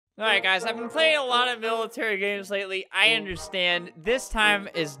Alright guys, I've been playing a lot of military games lately. I understand. This time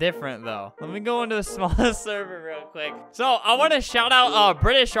is different though. Let me go into the smallest server real quick. So I want to shout out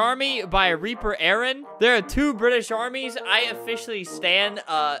British Army by Reaper Aaron. There are 2 British armies. I officially stand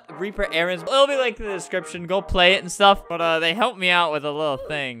Reaper Aaron's. It'll be linked in the description. Go play it and stuff. But they helped me out with a little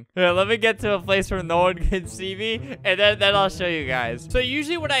thing. Here, let me get to a place where no one can see me, and then I'll show you guys. So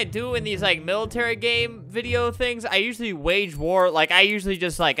usually what I do in these like military game video things, I usually wage war. Like I usually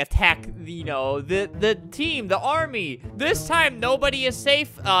just like attack, you know, the team, the army. This time nobody is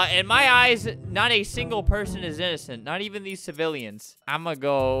safe. In my eyes, not a single person is innocent, not even these civilians. I'm gonna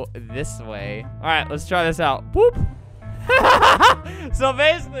go this way. All right, let's try this out. Whoop. So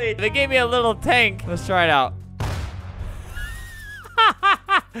basically they gave me a little tank. Let's try it out.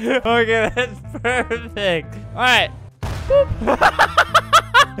 Okay, that's perfect. All right.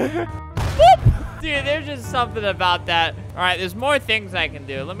 Dude, there's just something about that. All right, there's more things I can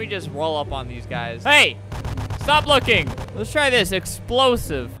do. Let me just roll up on these guys. Hey, stop looking. Let's try this.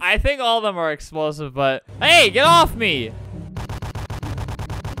 Explosive. I think all of them are explosive, but hey, get off me.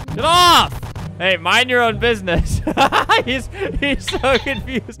 Get off. Hey, mind your own business. He's so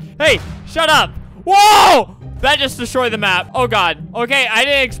confused. Hey, shut up. Whoa! That just destroyed the map. Oh god. Okay, I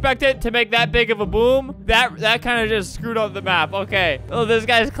didn't expect it to make that big of a boom. That kind of just screwed up the map. Okay. Oh, this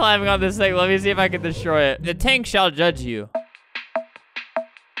guy's climbing on this thing. Let me see if I can destroy it. The tank shall judge you.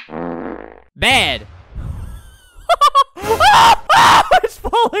 Bad. It's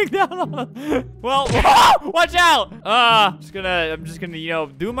falling down on him. Well, watch out. I'm just gonna, you know,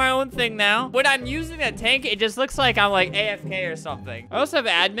 do my own thing now. When I'm using that tank, it just looks like I'm like AFK or something. I also have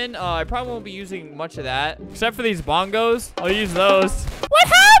admin. I probably won't be using much of that, except for these bongos. I'll use those. What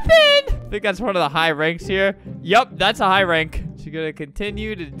happened? I think that's one of the high ranks here. Yup, that's a high rank. Just gonna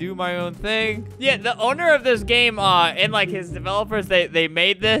continue to do my own thing. Yeah, the owner of this game and like his developers, they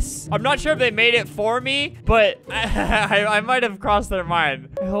made this. I'm not sure if they made it for me, but I might have crossed their mind.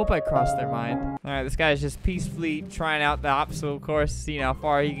 I hope I crossed their mind. All right, this guy's just peacefully trying out the obstacle course, seeing how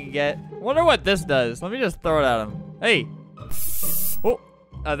far he can get. Wonder what this does. Let me just throw it at him. Hey. Oh,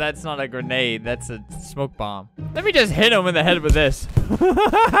 that's not a grenade. That's a smoke bomb. Let me just hit him in the head with this. Look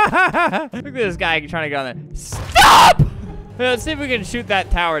at this guy trying to get on there. Stop! Let's see if we can shoot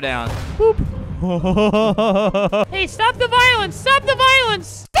that tower down. Boop. Hey, stop the violence! Stop the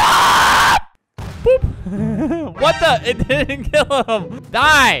violence! Stop! Boop. What the? It didn't kill him.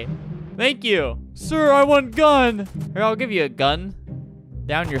 Die. Thank you. Sir, I want gun. Here, I'll give you a gun.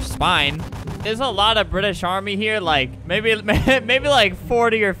 Down your spine. There's a lot of British Army here, like maybe like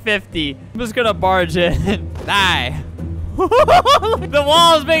 40 or 50. I'm just gonna barge in. Die. The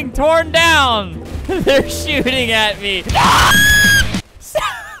wall is being torn down. They're shooting at me. Dude,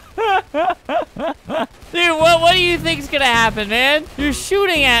 what do you think's gonna happen, man? You're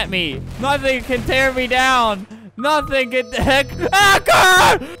shooting at me. Nothing can tear me down. Nothing can heck. Ah,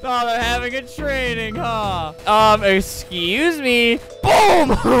 God! Oh, they're having a training, huh? Excuse me.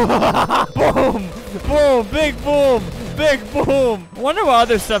 Boom! Boom! Boom! Big boom! Big boom! I wonder what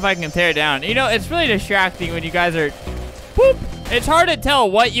other stuff I can tear down. You know, it's really distracting when you guys are. Boop! It's hard to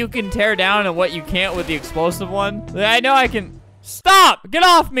tell what you can tear down and what you can't with the explosive one. I know I can. Stop! Get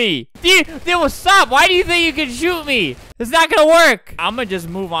off me! Dude, stop! Why do you think you can shoot me? It's not gonna work! I'm gonna just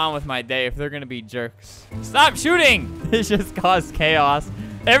move on with my day if they're gonna be jerks. Stop shooting! This just caused chaos.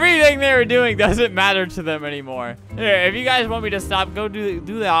 Everything they were doing doesn't matter to them anymore. Here, if you guys want me to stop, go do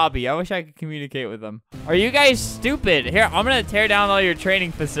the hobby. I wish I could communicate with them. Are you guys stupid? Here, I'm gonna tear down all your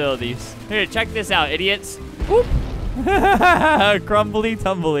training facilities. Here, check this out, idiots. Whoop! Crumbly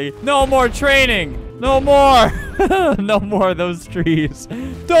tumbly. No more training! No more! No more of those trees.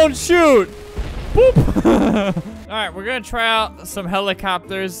 Don't shoot! Boop! Alright, we're gonna try out some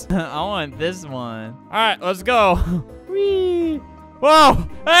helicopters. I want this one. Alright, let's go. Whee! Whoa!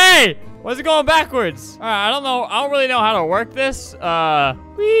 Hey! Why's it going backwards? Alright, I don't know. I don't really know how to work this.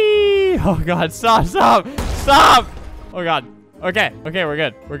 Whee! Oh god, stop, stop! Stop! Oh god. Okay, we're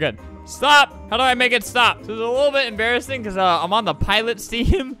good. We're good. Stop! How do I make it stop? So it's a little bit embarrassing because I'm on the pilot's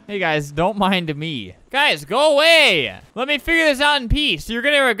team. Hey guys, don't mind me. Guys, go away! Let me figure this out in peace. You're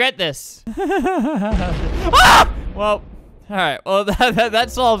gonna regret this. Ah! Well, alright. Well,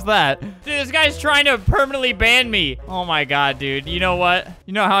 that solves that. Dude, this guy's trying to permanently ban me. Oh my god, dude. You know what?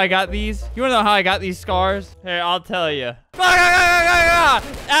 You know how I got these? You wanna know how I got these scars? Here, I'll tell you. Yeah,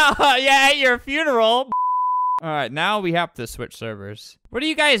 at your funeral. All right, now we have to switch servers. What are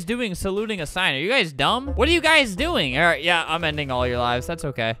you guys doing saluting a sign? Are you guys dumb? What are you guys doing? All right, yeah, I'm ending all your lives. That's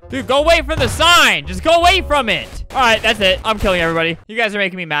okay. Dude, go away from the sign. Just go away from it. All right, that's it. I'm killing everybody. You guys are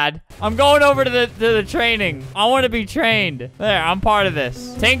making me mad. I'm going over to the training. I want to be trained. There, I'm part of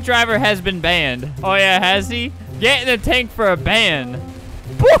this. Tank driver has been banned. Oh, yeah, has he? Get in the tank for a ban.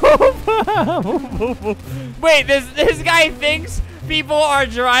 Wait, this guy thinks people are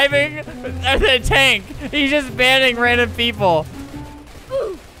driving the tank. He's just banning random people.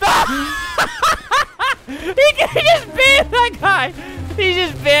 He just banned that guy. He's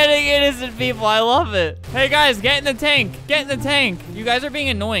just banning innocent people. I love it. Hey, guys, get in the tank. Get in the tank. You guys are being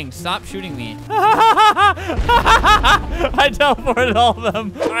annoying. Stop shooting me. I teleported all of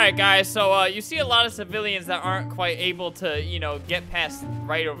them. All right, guys. So you see a lot of civilians that aren't quite able to, you know, get past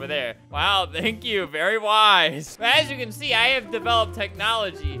right over there. Wow, thank you. Very wise. But as you can see, I have developed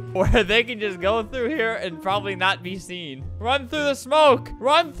technology where they can just go through here and probably not be seen. Run through the smoke.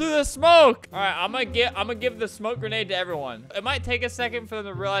 Run through the smoke. All right, I'm gonna give the smoke grenade to everyone. It might take a second for them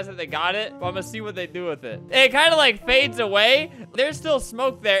to realize that they got it, but I'm gonna see what they do with it. It kind of like fades away. There's still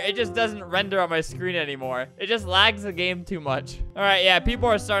smoke there. It just doesn't render on my screen anymore. It just lags the game too much. All right, yeah, people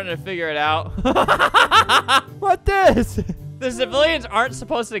are starting to figure it out. What this? The civilians aren't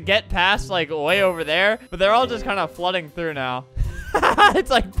supposed to get past like way over there, but they're all just kind of flooding through now. It's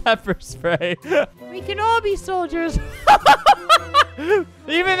like pepper spray. We can all be soldiers.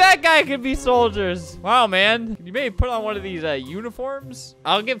 Even that guy could be soldiers. Wow, man. You maybe put on one of these uniforms.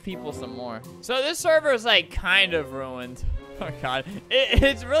 I'll give people some more. So this server is like kind of ruined. Oh god,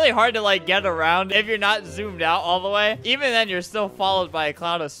 it's really hard to like get around if you're not zoomed out all the way. Even then, you're still followed by a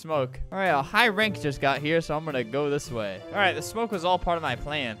cloud of smoke. All right, a high rank just got here, so I'm gonna go this way. All right, the smoke was all part of my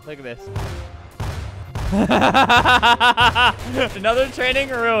plan. Look at this. Another training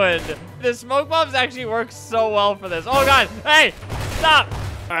ruined. The smoke bombs actually work so well for this. Oh god, hey, stop.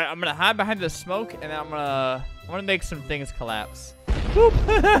 All right, I'm gonna hide behind the smoke, and then I'm gonna make some things collapse.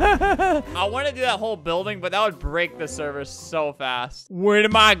 I want to do that whole building, but that would break the server so fast. Where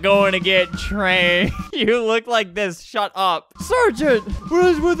am I going to get trained? You look like this. Shut up. Sergeant, what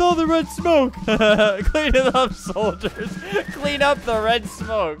is with all the red smoke? Clean it up, soldiers. Clean up the red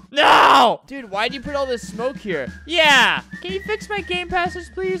smoke. No! Dude, why do you put all this smoke here? Yeah. Can you fix my game passes,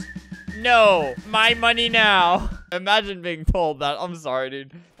 please? No. My money now. Imagine being told that. I'm sorry,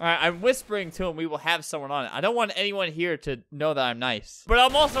 dude. All right, I'm whispering to him we will have someone on it. I don't want anyone here to know that I'm nice. But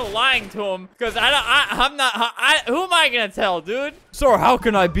I'm also lying to him because I'm not, who am I gonna tell, dude? Sir, how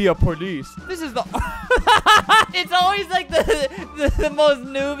can I be a police? This is the, it's always like the most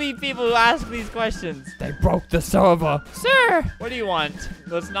newbie people who ask these questions. They broke the server. Sir, what do you want?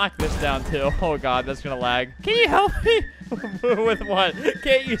 Let's knock this down too. Oh God, that's gonna lag. Can you help me? With what?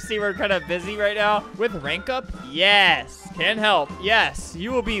 Can't you see we're kind of busy right now? With rank up? Yes. Can help. Yes.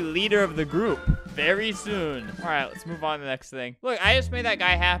 You will be leader of the group very soon. All right, let's move on to the next thing. Look, I just made that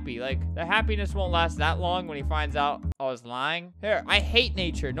guy happy. Like, the happiness won't last that long when he finds out I was lying. Here, I hate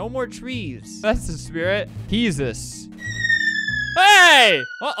nature. No more trees. That's the spirit. Jesus. Hey!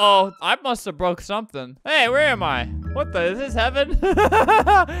 Uh-oh. I must have broke something. Hey, where am I? What the? Is this heaven?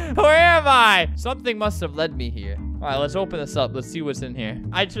 Where am I? Something must have led me here. All right, let's open this up. Let's see what's in here.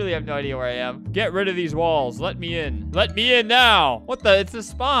 I truly have no idea where I am. Get rid of these walls. Let me in. Let me in now. What the? It's a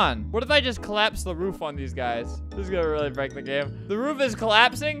spawn. What if I just collapse the roof on these guys? This is gonna really break the game. The roof is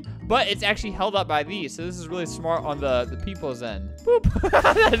collapsing, but it's actually held up by these. So this is really smart on the people's end. Boop.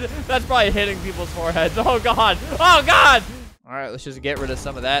 That's probably hitting people's foreheads. Oh, God. Oh, God. All right, let's just get rid of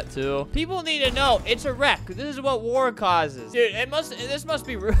some of that too. People need to know it's a wreck. This is what war causes. Dude, this must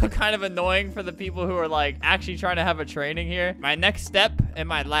be kind of annoying for the people who are like actually trying to have a training here. My next step and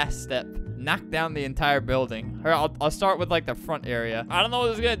my last step. Knock down the entire building. All right, I'll start with like the front area. I don't know what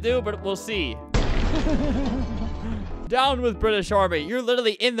it's gonna do, but we'll see. Down with British Army. You're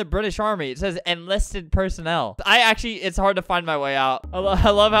literally in the British Army. It says enlisted personnel. It's hard to find my way out. I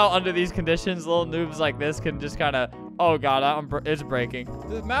love how under these conditions, little noobs like this can just kind of, oh God, it's breaking.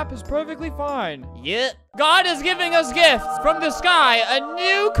 The map is perfectly fine. Yep. God is giving us gifts from the sky, a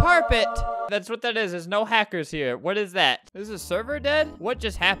new carpet. That's what that is. There's no hackers here. What is that? Is the server dead? What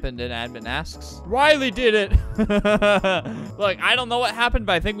just happened? An admin asks. Riley did it. Look, I don't know what happened,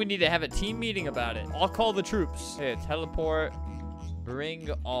 but I think we need to have a team meeting about it. I'll call the troops. Hey, teleport. Bring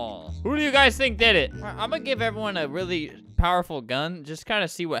all. Who do you guys think did it? I'm gonna give everyone a really powerful gun. Just kind of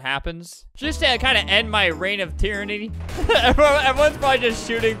see what happens. Just to kind of end my reign of tyranny. Everyone's probably just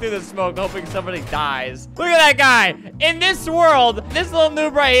shooting through the smoke, hoping somebody dies. Look at that guy. In this world, this little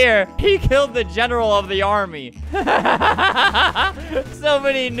noob right here, he killed the general of the army. So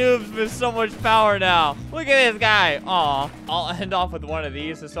many noobs with so much power now. Look at this guy. Aw. I'll end off with one of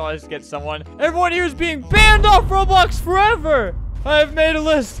these so I just get someone. Everyone here is being banned off Roblox forever. I have made a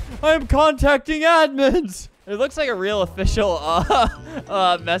list. I am contacting admins. It looks like a real official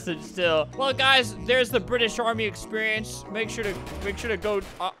message still. Well, guys, there's the British Army experience. Make sure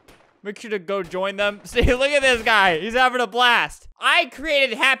to go join them. See, look at this guy. He's having a blast. I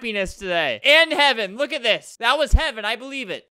created happiness today and heaven. Look at this. That was heaven. I believe it.